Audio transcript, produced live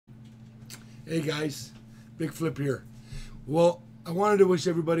Hey guys, Big Flip here. Well, I wanted to wish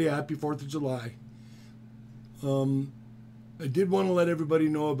everybody a happy 4th of July. I did want to let everybody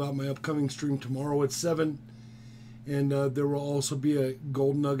know about my upcoming stream tomorrow at 7. And there will also be a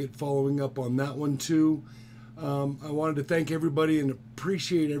gold nugget following up on that one too. I wanted to thank everybody and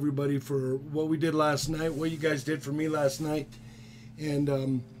appreciate everybody for what we did last night, what you guys did for me last night.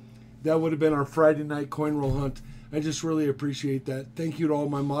 And that would have been our Friday night coin roll hunt. I just really appreciate that. Thank you to all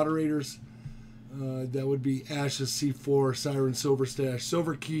my moderators. That would be Ashes C4, Siren Silverstash,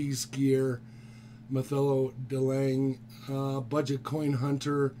 Silver Keys Gear, Mathello DeLang, Budget Coin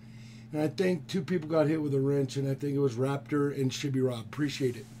Hunter, and I think 2 people got hit with a wrench, and I think it was Raptor and Shibby Rob.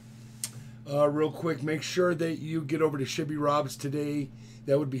 Appreciate it. Real quick, make sure that you get over to Shibby Rob's today.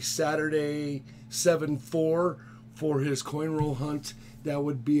 That would be Saturday 7/4 for his coin roll hunt. That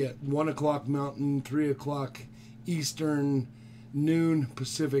would be at 1 o'clock Mountain, 3 o'clock Eastern, noon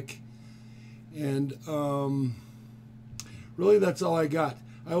Pacific. And really that's all I got.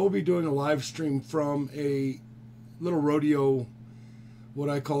 I will be doing a live stream from a little rodeo, what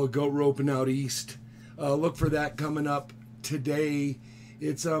I call a goat roping out east. Look for that coming up today.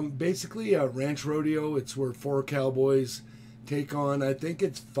 It's basically a ranch rodeo. It's where 4 cowboys take on, I think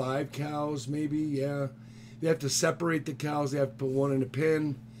it's 5 cows maybe, yeah. They have to separate the cows. They have to put one in a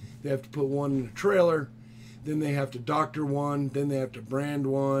pen. They have to put one in a trailer. Then they have to doctor one. Then they have to brand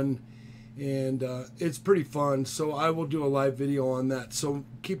one. And it's pretty fun. So I will do a live video on that. So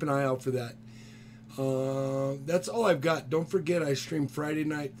keep an eye out for that. That's all I've got. Don't forget I stream Friday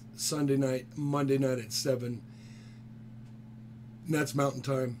night, Sunday night, Monday night at 7. And that's Mountain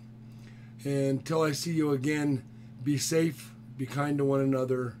Time. And until I see you again, be safe, be kind to one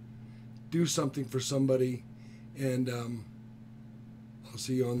another, do something for somebody, and I'll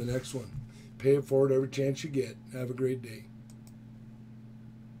see you on the next one. Pay it forward every chance you get. Have a great day.